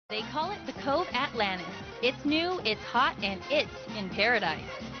They call it the Cove Atlantis. It's new, it's hot, and it's in paradise.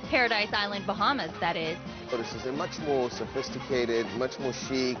 Paradise Island, Bahamas, that is. This is a much more sophisticated, much more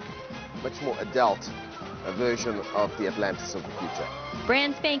chic, much more adult version of the Atlantis of the future.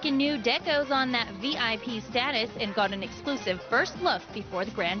 Brand spanking new Deco's on that VIP status and got an exclusive first look before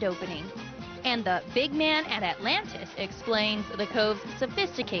the grand opening. And the big man at Atlantis explains the Cove's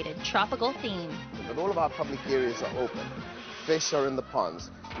sophisticated tropical theme. But all of our public areas are open. Fish are in the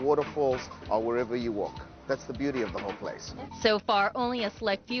ponds. Waterfalls are wherever you walk. That's the beauty of the whole place. So far, only a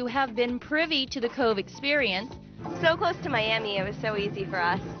select few have been privy to the Cove experience. So close to Miami, it was so easy for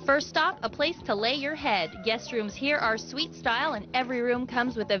us. First stop, a place to lay your head. Guest rooms here are suite style, and every room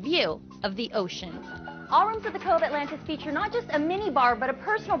comes with a view of the ocean. All rooms at the Cove Atlantis feature not just a mini bar, but a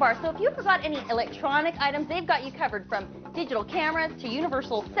personal bar. So if you forgot any electronic items, they've got you covered, from digital cameras to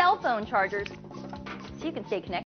universal cell phone chargers, so you can stay connected.